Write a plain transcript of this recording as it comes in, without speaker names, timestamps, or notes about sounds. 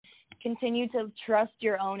continue to trust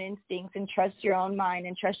your own instincts and trust your own mind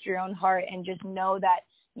and trust your own heart, and just know that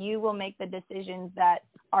you will make the decisions that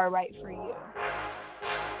are right for you.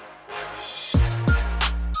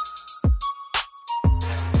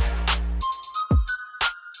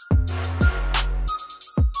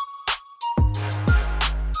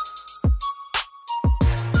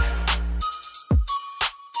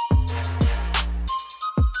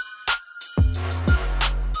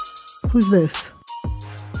 Who's this?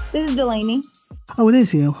 This is Delaney. Oh, it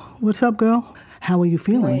is you. What's up, girl? How are you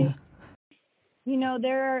feeling? Great. You know,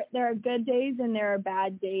 there are good days and there are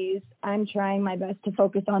bad days. I'm trying my best to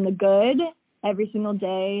focus on the good every single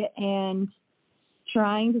day and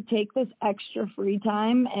trying to take this extra free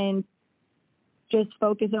time and just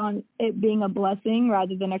focus on it being a blessing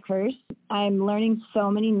rather than a curse. I'm learning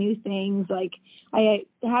so many new things. Like, I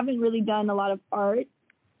haven't really done a lot of art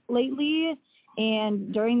lately.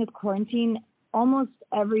 And during this quarantine, almost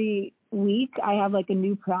every week I have like a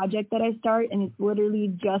new project that I start, and it's literally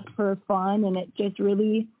just for fun, and it just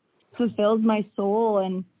really fulfills my soul.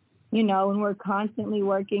 And, you know, when we're constantly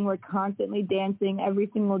working, we're constantly dancing every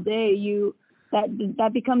single day,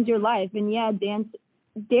 that becomes your life. And yeah, dance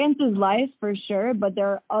is life for sure, but there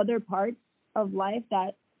are other parts of life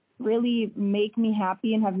that really make me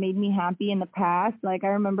happy and have made me happy in the past. Like, I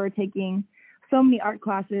remember taking so many art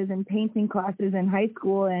classes and painting classes in high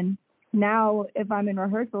school, and now if I'm in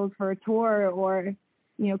rehearsals for a tour or,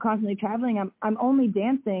 you know, constantly traveling, I'm only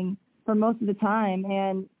dancing for most of the time.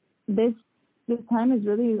 And this time has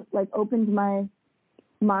really like opened my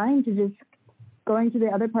mind to just going to the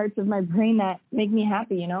other parts of my brain that make me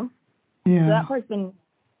happy, you know? Yeah. So that part's been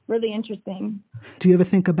really interesting. Do you ever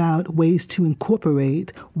think about ways to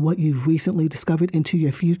incorporate what you've recently discovered into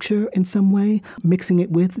your future in some way, mixing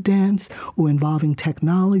it with dance or involving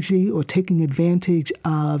technology or taking advantage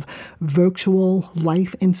of virtual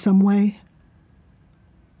life in some way?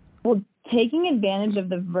 Well, taking advantage of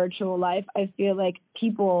the virtual life, I feel like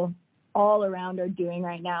people all around are doing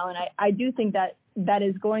right now. And I do think that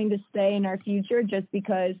is going to stay in our future, just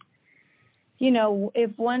because, you know,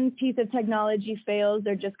 if one piece of technology fails,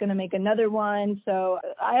 they're just going to make another one. So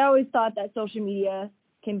I always thought that social media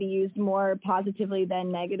can be used more positively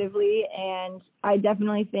than negatively. And I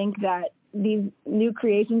definitely think that these new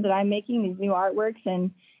creations that I'm making, these new artworks,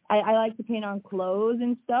 and I like to paint on clothes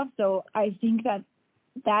and stuff. So I think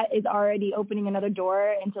that is already opening another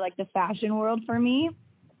door into like the fashion world for me.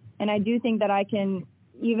 And I do think that I can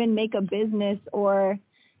even make a business or,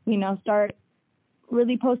 you know, start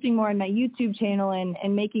really posting more on my YouTube channel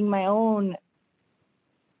and making my own,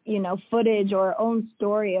 you know, footage or own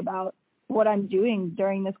story about what I'm doing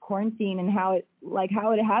during this quarantine and how it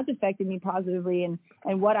has affected me positively,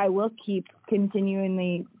 and what I will keep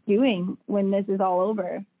continually doing when this is all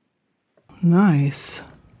over. Nice.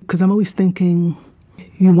 Because I'm always thinking,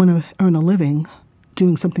 you want to earn a living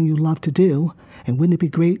doing something you love to do, and wouldn't it be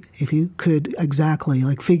great if you could exactly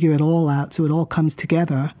like figure it all out so it all comes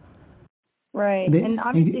together? Right. And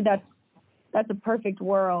obviously that's a perfect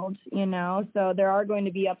world, you know, so there are going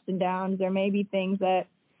to be ups and downs. There may be things that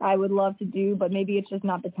I would love to do, but maybe it's just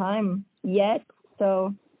not the time yet.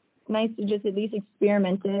 So it's nice to just at least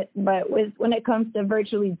experiment it. But when it comes to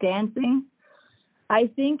virtually dancing, I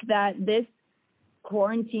think that this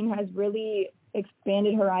quarantine has really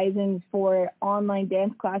expanded horizons for online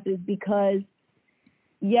dance classes, because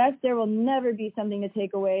yes, there will never be something to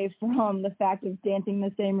take away from the fact of dancing in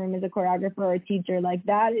the same room as a choreographer or a teacher. Like,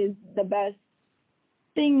 that is the best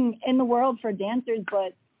thing in the world for dancers,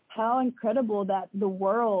 but how incredible that the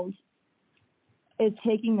world is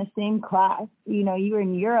taking the same class. You know, you're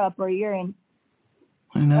in Europe or you're in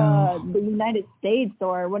the United States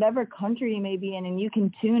or whatever country you may be in, and you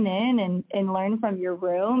can tune in and learn from your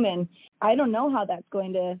room. And I don't know how that's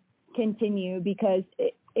going to continue, because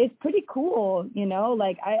it's pretty cool, you know,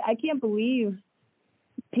 like I can't believe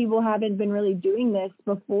people haven't been really doing this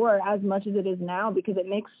before as much as it is now, because it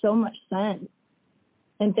makes so much sense.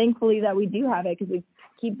 And thankfully that we do have it, because we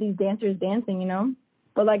keep these dancers dancing, you know.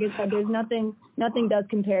 But like I said, there's nothing does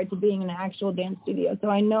compare to being in an actual dance studio. So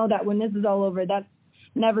I know that when this is all over, that's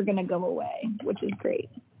never going to go away, which is great.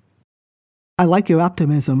 I like your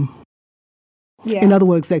optimism. Yeah. In other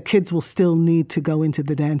words, that kids will still need to go into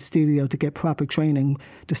the dance studio to get proper training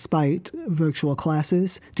despite virtual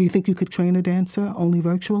classes. Do you think you could train a dancer only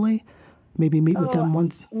virtually? Maybe meet with them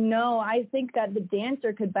once? No, I think that the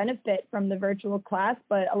dancer could benefit from the virtual class,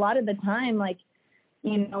 but a lot of the time, like,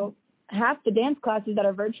 you know, half the dance classes that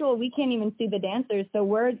are virtual, we can't even see the dancers. So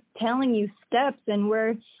we're telling you steps, and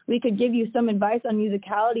we could give you some advice on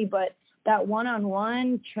musicality, but that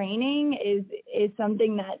one-on-one training is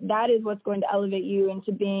something that is what's going to elevate you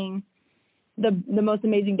into being the most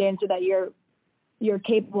amazing dancer that you're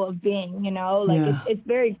capable of being, like it's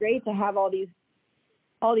very great to have all these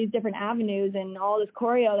different avenues and all this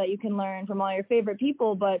choreo that you can learn from all your favorite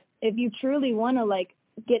people. But if you truly want to like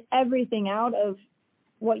get everything out of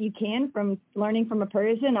what you can from learning from a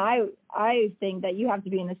person, I think that you have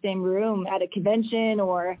to be in the same room at a convention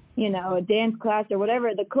or, a dance class or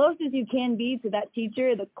whatever. The closest you can be to that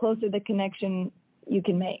teacher, the closer the connection you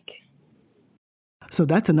can make. So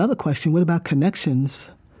that's another question. What about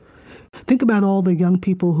connections? Think about all the young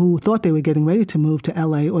people who thought they were getting ready to move to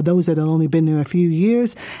LA, or those that had only been there a few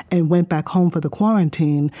years and went back home for the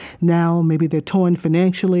quarantine. Now maybe they're torn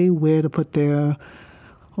financially, where to put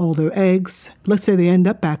all their eggs. Let's say they end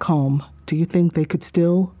up back home. Do you think they could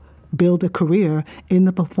still build a career in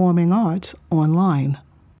the performing arts online?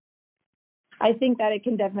 I think that it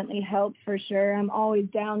can definitely help for sure. I'm always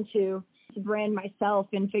down to brand myself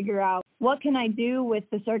and figure out what can I do with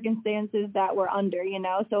the circumstances that we're under,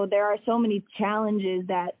 So there are so many challenges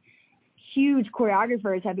that huge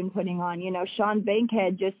choreographers have been putting on. Sean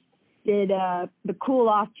Bankhead just did the Cool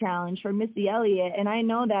Off Challenge for Missy Elliott. And I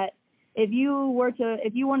know that if you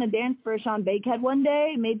want to dance for Sean Bankhead one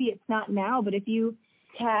day, maybe it's not now, but if you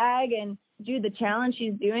tag and do the challenge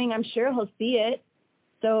she's doing, I'm sure he'll see it.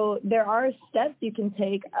 So there are steps you can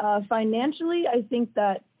take. Financially, I think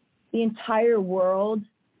that the entire world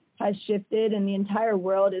has shifted, and the entire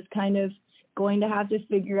world is kind of going to have to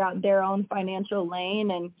figure out their own financial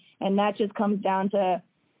lane. And that just comes down to,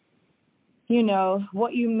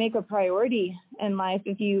 what you make a priority in life.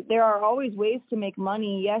 There are always ways to make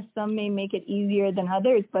money. Yes, some may make it easier than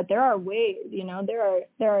others, but there are ways, there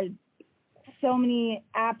are so many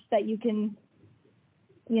apps that you can,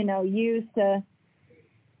 use to.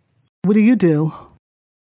 What do you do?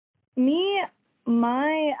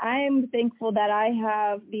 I'm thankful that I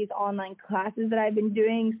have these online classes that I've been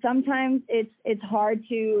doing. Sometimes it's hard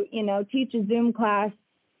to, teach a Zoom class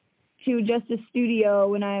to just a studio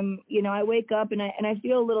when I wake up and I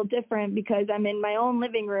feel a little different because I'm in my own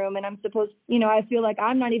living room and I'm supposed, I feel like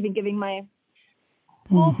I'm not even giving my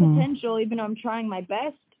full potential, even though I'm trying my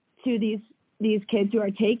best to these kids who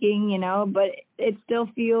are taking, but it's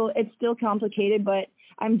still complicated, but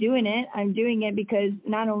I'm doing it. I'm doing it because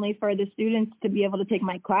not only for the students to be able to take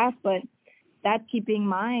my class, but that's keeping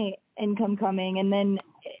my income coming. And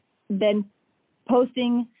then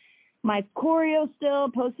posting my choreo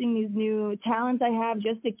still, posting these new talents I have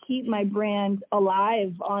just to keep my brand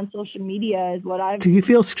alive on social media is what I've. Do you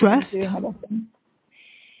feel stressed?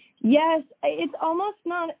 Yes, it's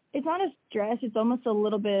not a stress. It's almost a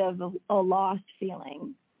little bit of a lost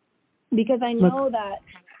feeling because I know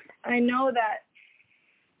that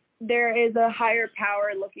there is a higher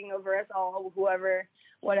power looking over us all,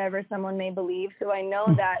 whatever someone may believe. So I know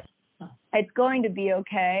that it's going to be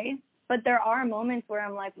okay. But there are moments where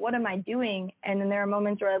I'm like, what am I doing? And then there are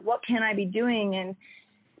moments where like, what can I be doing? And,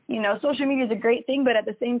 social media is a great thing, but at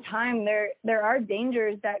the same time, there are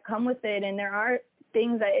dangers that come with it. And there are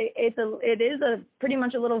things that it is pretty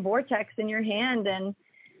much a little vortex in your hand. And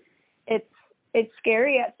it's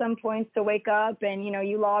scary at some points to wake up and,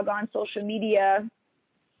 you log on social media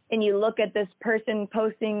and you look at this person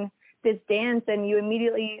posting this dance and you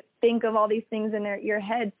immediately think of all these things in your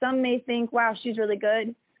head. Some may think, wow, she's really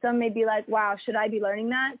good. Some may be like, wow, should I be learning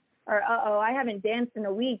that? Or, I haven't danced in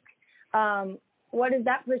a week. What is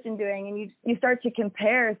that person doing? And you start to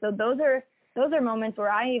compare. So those are moments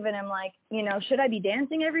where I even am like, should I be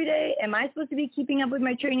dancing every day? Am I supposed to be keeping up with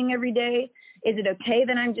my training every day? Is it okay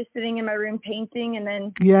that I'm just sitting in my room painting? And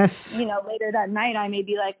then, yes, later that night, I may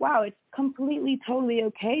be like, wow, it's completely, totally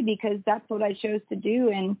okay because that's what I chose to do.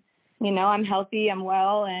 And, I'm healthy, I'm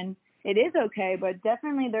well, and it is okay. But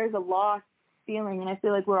definitely there's a lost feeling. And I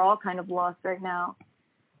feel like we're all kind of lost right now.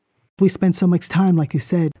 We spend so much time, like you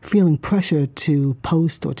said, feeling pressure to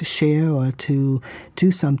post or to share or to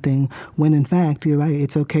do something when, in fact, you're right,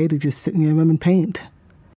 it's okay to just sit in your room and paint.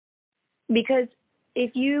 Because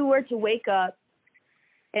if you were to wake up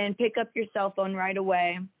and pick up your cell phone right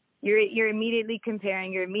away, you're immediately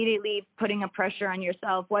comparing, you're immediately putting a pressure on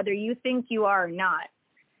yourself, whether you think you are or not,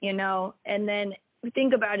 and then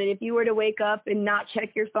think about it. If you were to wake up and not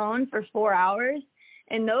check your phone for 4 hours,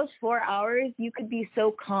 in those 4 hours, you could be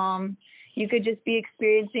so calm. You could just be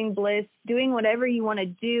experiencing bliss, doing whatever you want to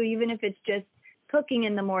do, even if it's just cooking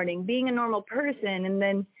in the morning, being a normal person. And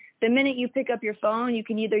then the minute you pick up your phone, you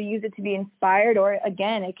can either use it to be inspired or,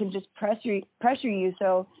 again, it can just pressure you.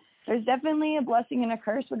 So there's definitely a blessing and a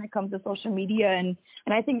curse when it comes to social media. And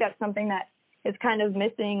I think that's something that is kind of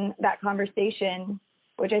missing that conversation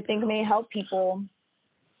which I think may help people.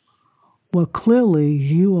 Well, clearly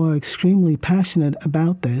you are extremely passionate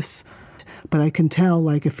about this, but I can tell,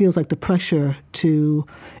 like, it feels like the pressure to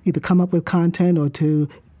either come up with content or to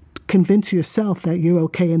convince yourself that you're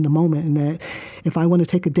okay in the moment, and that if I want to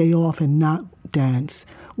take a day off and not dance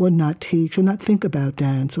or not teach or not think about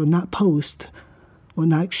dance or not post or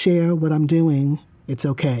not share what I'm doing, it's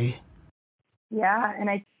okay. Yeah, and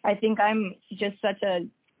I think I'm just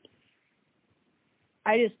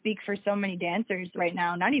I just speak for so many dancers right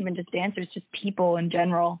now, not even just dancers, just people in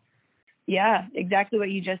general. Yeah, exactly what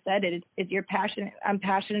you just said. It's your passion. I'm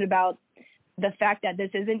passionate about the fact that this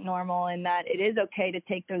isn't normal and that it is okay to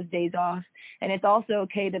take those days off. And it's also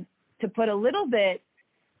okay to put a little bit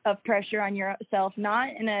of pressure on yourself, not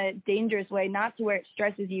in a dangerous way, not to where it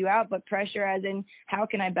stresses you out, but pressure as in, how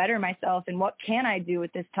can I better myself and what can I do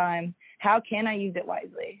with this time? How can I use it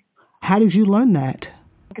wisely? How did you learn that?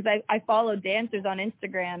 Because I follow dancers on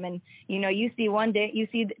Instagram, and you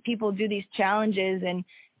see people do these challenges, and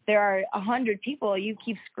there are 100 people. You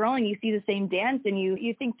keep scrolling, you see the same dance, and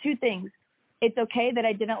you think two things: it's okay that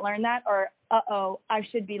I didn't learn that, or I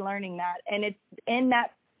should be learning that. And it's in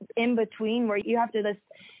that in between where you have to just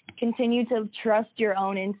continue to trust your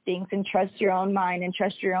own instincts and trust your own mind and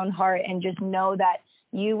trust your own heart, and just know that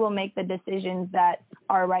you will make the decisions that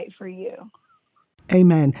are right for you.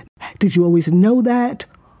 Amen. Did you always know that?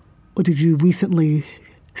 Or did you recently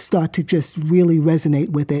start to just really resonate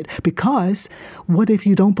with it? Because what if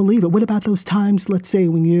you don't believe it? What about those times, let's say,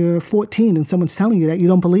 when you're 14 and someone's telling you that you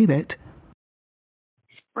don't believe it?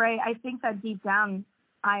 Right. I think that deep down,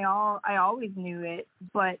 I always knew it.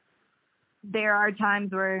 But there are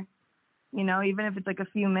times where, even if it's like a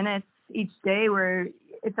few minutes each day, where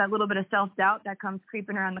it's that little bit of self-doubt that comes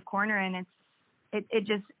creeping around the corner, and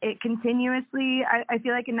it continuously, I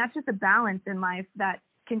feel like, and that's just a balance in life, that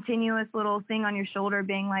continuous little thing on your shoulder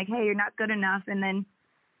being like, hey, you're not good enough. And then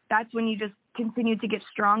that's when you just continue to get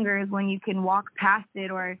stronger, is when you can walk past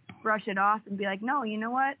it or brush it off and be like, no, you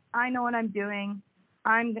know what? I know what I'm doing.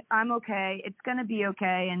 I'm okay. It's going to be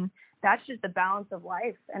okay. And that's just the balance of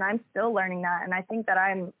life. And I'm still learning that. And I think that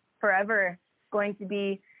I'm forever going to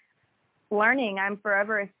be learning. I'm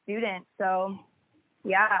forever a student. So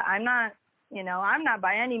yeah, I'm not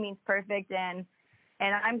by any means perfect. And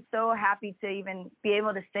I'm so happy to even be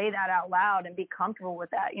able to say that out loud and be comfortable with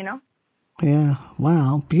that, Yeah.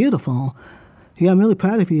 Wow. Beautiful. Yeah, I'm really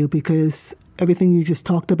proud of you, because everything you just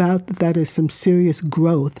talked about, that is some serious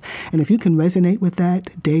growth. And if you can resonate with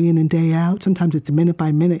that day in and day out, sometimes it's minute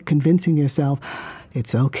by minute, convincing yourself,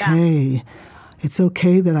 it's okay. Yeah. It's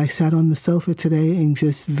okay that I sat on the sofa today and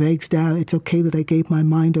just vaged out. It's okay that I gave my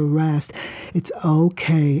mind a rest. It's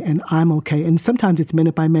okay, and I'm okay. And sometimes it's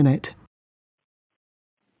minute by minute.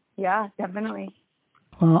 Yeah, definitely.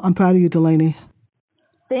 Well, I'm proud of you, Delaney.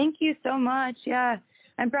 Thank you so much. Yeah,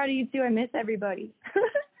 I'm proud of you too. I miss everybody.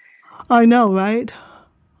 I know, right?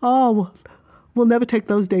 Oh, we'll never take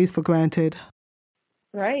those days for granted.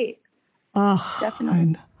 Right.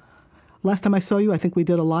 Definitely. Last time I saw you, I think we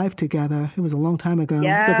did a live together. It was a long time ago.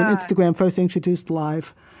 Yeah. It's like when Instagram first introduced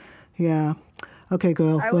live. Yeah. Okay,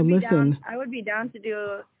 girl. Well, listen. I would be down to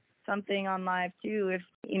do something on live too, if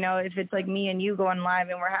it's like me and you go on live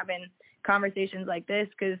and we're having conversations like this,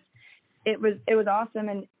 because it was awesome.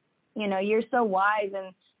 And you're so wise,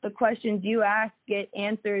 and the questions you ask get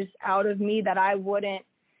answers out of me that I wouldn't,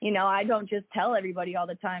 I don't just tell everybody all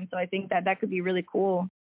the time. So I think that could be really cool.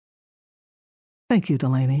 Thank you,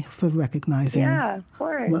 Delaney, for recognizing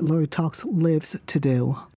what Lori Talks lives to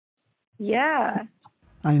do. Yeah.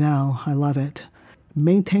 I know. I love it.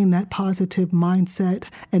 Maintain that positive mindset.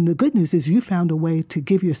 And the good news is you found a way to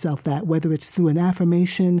give yourself that, whether it's through an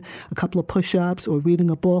affirmation, a couple of push-ups, or reading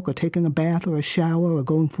a book, or taking a bath, or a shower, or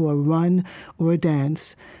going for a run, or a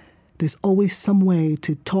dance. There's always some way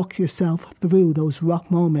to talk yourself through those rough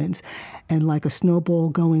moments. And like a snowball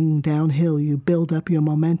going downhill, you build up your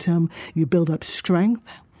momentum, you build up strength,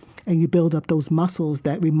 and you build up those muscles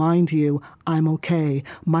that remind you, I'm okay,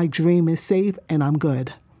 my dream is safe, and I'm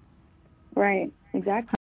good. Right,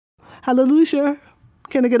 exactly. Hallelujah.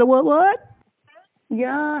 Can I get a what?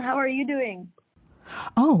 Yeah, how are you doing?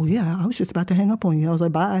 Oh, yeah, I was just about to hang up on you. I was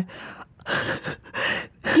like, bye.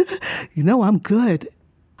 I'm good.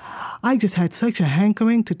 I just had such a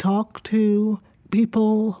hankering to talk to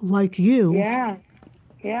people like you.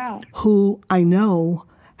 Yeah. Who I know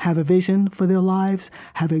have a vision for their lives,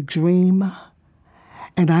 have a dream.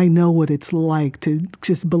 And I know what it's like to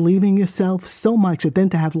just believe in yourself so much, and then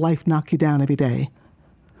to have life knock you down every day.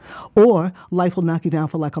 Or life will knock you down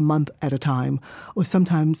for like a month at a time, or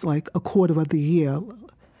sometimes like a quarter of the year.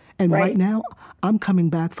 And right now, I'm coming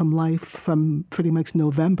back from life from pretty much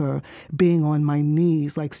November, being on my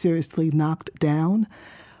knees, like seriously knocked down.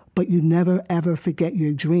 But you never, ever forget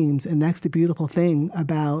your dreams. And that's the beautiful thing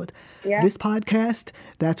about this podcast.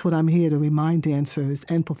 That's what I'm here to remind dancers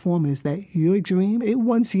and performers, that your dream, it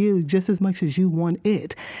wants you just as much as you want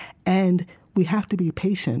it. And we have to be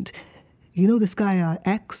patient. You know this guy,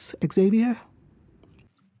 Xavier?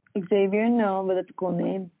 Xavier, no, but that's a cool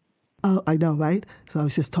name. Oh, I know, right? So I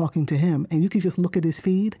was just talking to him. And you can just look at his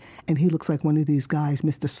feed, and he looks like one of these guys,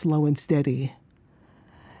 Mr. Slow and Steady.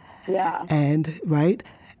 Yeah. And, right?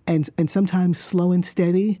 And sometimes slow and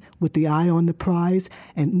steady with the eye on the prize.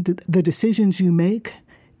 And the decisions you make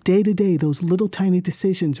day to day, those little tiny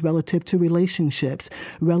decisions relative to relationships,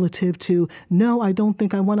 relative to, no, I don't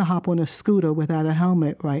think I want to hop on a scooter without a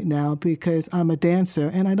helmet right now because I'm a dancer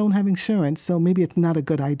and I don't have insurance, so maybe it's not a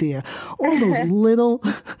good idea. All those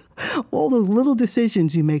little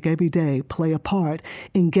decisions you make every day play a part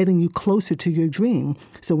in getting you closer to your dream.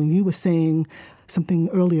 So when you were saying something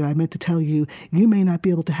earlier, I meant to tell you, you may not be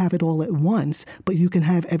able to have it all at once, but you can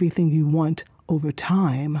have everything you want over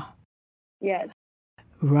time. Yes.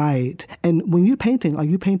 Right. And when you're painting, are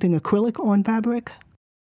you painting acrylic on fabric?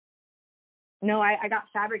 No, I got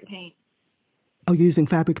fabric paint. Oh, you're using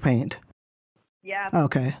fabric paint? Yeah.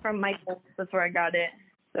 Okay. From Michael's. That's where I got it.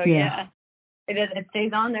 So yeah. It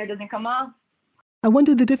stays on there, doesn't come off. I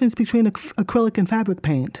wonder the difference between acrylic and fabric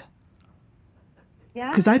paint.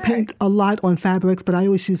 Yeah. Because I paint a lot on fabrics, but I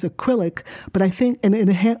always use acrylic. But I think, and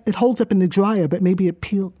it holds up in the dryer, but maybe it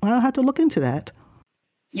peels. I'll have to look into that.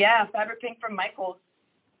 Yeah, fabric paint from Michael's.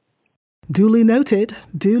 Duly noted.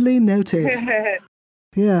 Duly noted.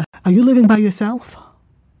 Yeah. Are you living by yourself?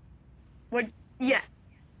 What? Yeah.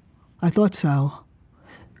 I thought so.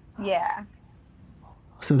 Yeah.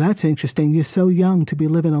 So that's interesting. You're so young to be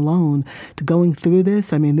living alone, to going through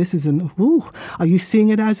this. I mean, this is are you seeing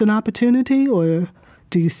it as an opportunity, or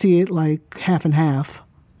do you see it like half and half?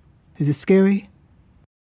 Is it scary?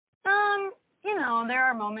 There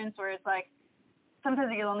are moments where it's like, sometimes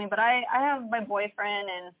I get lonely, but I have my boyfriend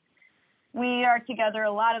and we are together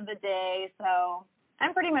a lot of the day, so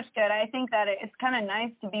I'm pretty much good. I think that it's kind of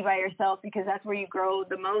nice to be by yourself because that's where you grow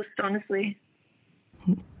the most, honestly.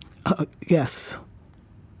 Yes.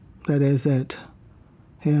 That is it.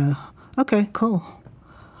 Yeah. Okay, cool.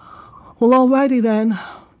 Well, alrighty then.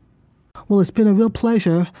 Well, it's been a real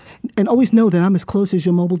pleasure. And always know that I'm as close as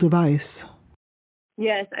your mobile device.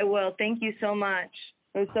 Yes, I will. Thank you so much.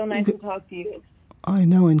 It was so nice to talk to you. I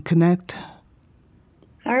know, and connect.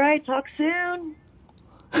 All right, talk soon.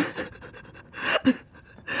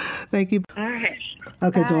 Thank you. All right.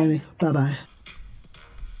 Okay, Delaney. Bye-bye.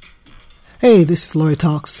 Hey, this is Lori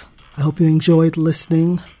Talks. I hope you enjoyed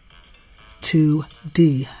listening to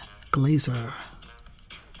Dee Glazer.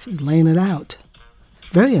 She's laying it out.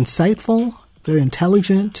 Very insightful, very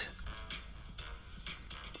intelligent.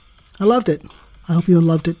 I loved it. I hope you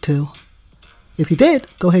loved it too. If you did,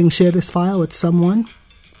 go ahead and share this file with someone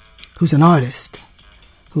who's an artist,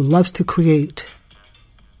 who loves to create,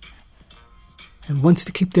 and wants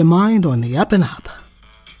to keep their mind on the up and up.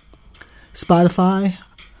 Spotify,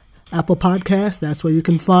 Apple Podcasts, that's where you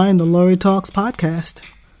can find the Lori Talks podcast.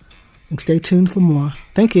 And stay tuned for more.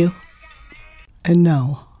 Thank you. And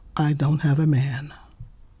no, I don't have a man.